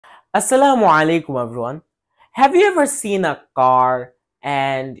Assalamu Alaikum Everyone. Have you ever seen a car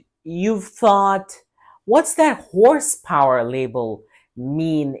and you've thought, what's that horsepower label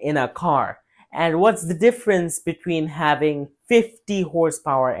mean in a car? And what's the difference between having 50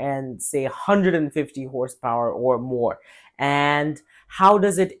 horsepower and say 150 horsepower or more? And how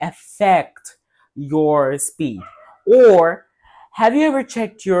does it affect your speed? Or have you ever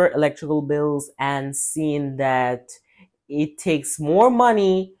checked your electrical bills and seen that it takes more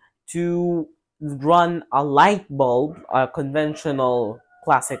money to run a light bulb, a conventional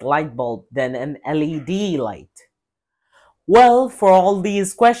classic light bulb, than an LED light? Well, for all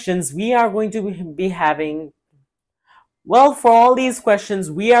these questions, we are going to be having well, for all these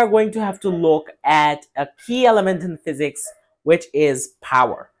questions, we are going to have to look at a key element in physics, which is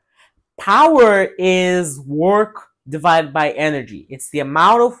power. Power is work divided by energy. It's the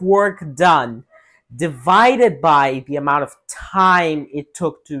amount of work done divided by the amount of time it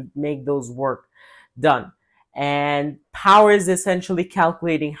took to make those work done. And power is essentially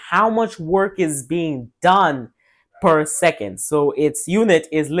calculating how much work is being done per second. So its unit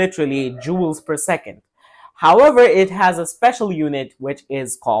is literally joules per second. However, it has a special unit which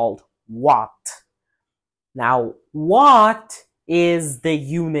is called watt. Now, watt is the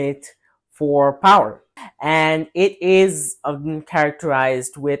unit for power, and it is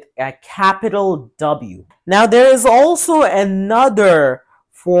characterized with a capital W. Now, there is also another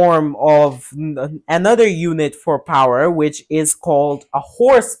form of another unit for power, which is called a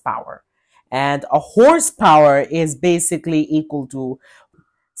horsepower. And a horsepower is basically equal to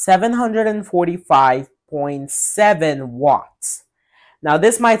 745.7 watts. Now,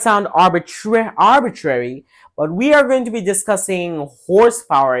 this might sound arbitrary, but we are going to be discussing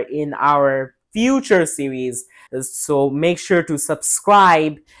horsepower in our future series. So make sure to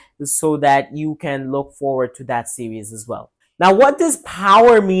subscribe so that you can look forward to that series as well. Now, what does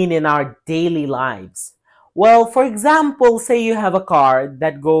power mean in our daily lives? Well, for example, say you have a car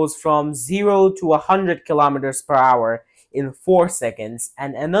that goes from 0 to 100 kilometers per hour in 4 seconds,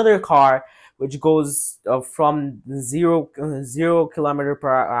 and another car which goes from 0 kilometer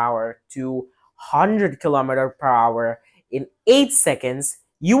per hour to 100 kilometer per hour in 8 seconds,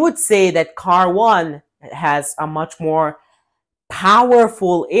 you would say that car 1 has a much more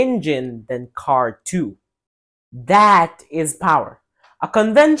powerful engine than car 2. That is power. A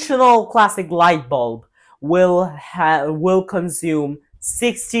conventional classic light bulb will consume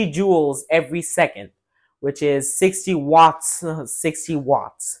 60 joules every second, which is 60 watts.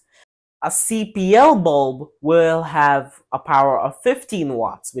 A CPL bulb will have a power of 15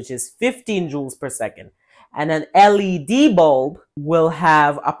 watts, which is 15 joules per second. And an LED bulb will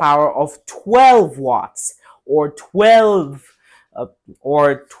have a power of 12 watts or 12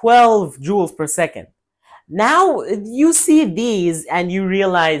 joules per second. Now you see these and you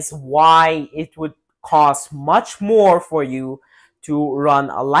realize why it would cost much more for you to run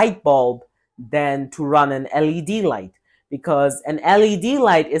a light bulb than to run an LED light, because an LED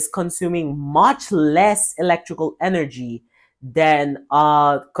light is consuming much less electrical energy than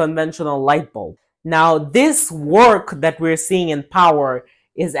a conventional light bulb. Now, this work that we're seeing in power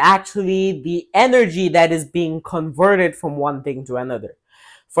is actually the energy that is being converted from one thing to another.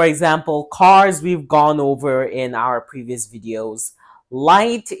 For example, cars we've gone over in our previous videos.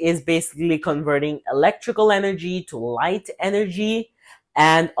 Light is basically converting electrical energy to light energy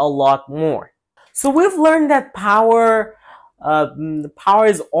and a lot more. So we've learned that power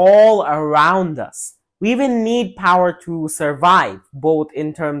is all around us. We even need power to survive, both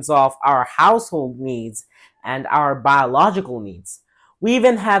in terms of our household needs and our biological needs. We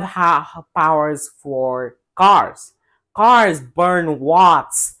even have powers for cars. Cars burn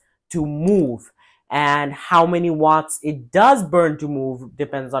watts to move, and how many watts it does burn to move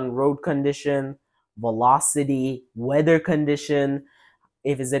depends on road condition, velocity, weather condition,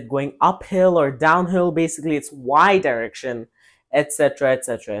 if is it going uphill or downhill, basically its y direction, etc,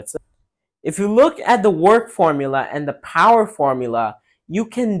 etc, etc. If you look at the work formula and the power formula, you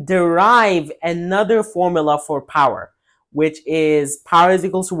can derive another formula for power, which is power is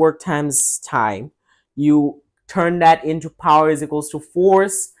equals to work times time. You turn that into power is equals to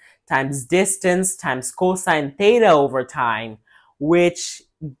force times distance times cosine theta over time, which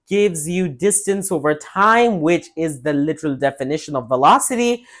gives you distance over time, which is the literal definition of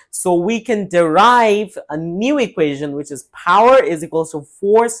velocity. So we can derive a new equation, which is power is equals to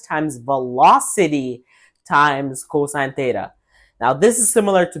force times velocity times cosine theta. Now, this is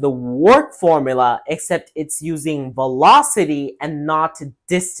similar to the work formula, except it's using velocity and not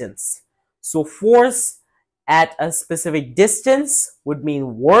distance. So force at a specific distance would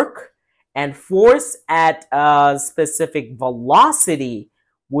mean work, and force at a specific velocity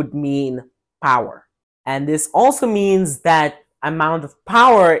would mean power. And this also means that amount of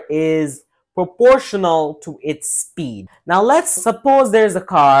power is proportional to its speed. Now let's suppose there's a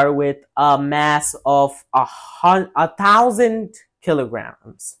car with a mass of 1,000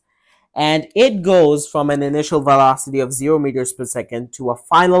 kilograms, and it goes from an initial velocity of 0 meters per second to a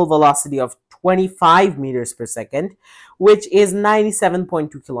final velocity of 25 meters per second, which is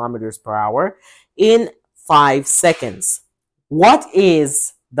 97.2 kilometers per hour in 5 seconds. What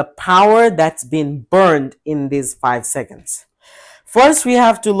is the power that's been burned in these 5 seconds? First, we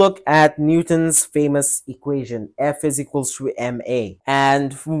have to look at Newton's famous equation, F is equals to ma.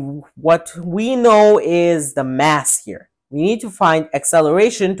 And what we know is the mass here. We need to find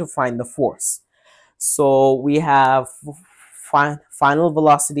acceleration to find the force. So we have final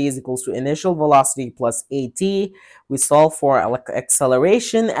velocity is equals to initial velocity plus at. We solve for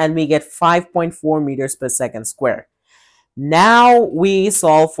acceleration and we get 5.4 meters per second squared. Now we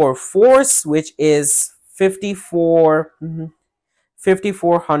solve for force, which is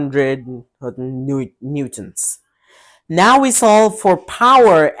 5,400 newtons. Now we solve for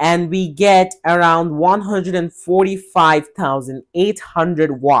power and we get around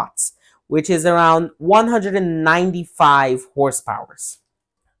 145,800 watts, which is around 195 horsepower.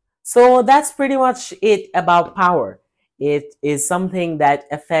 So that's pretty much it about power. It is something that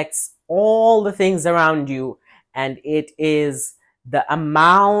affects all the things around you, and it is the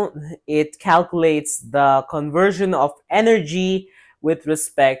amount, it calculates the conversion of energy with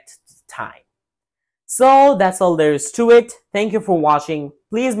respect to time. So that's all there is to it. Thank you for watching.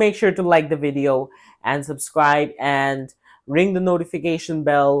 Please make sure to like the video and subscribe and ring the notification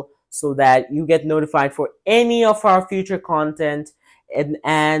bell so that you get notified for any of our future content.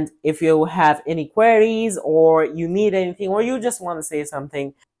 And if you have any queries or you need anything or you just want to say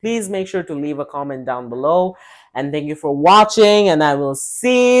something, please make sure to leave a comment down below. And thank you for watching, and I will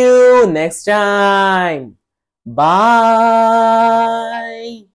see you next time. Bye.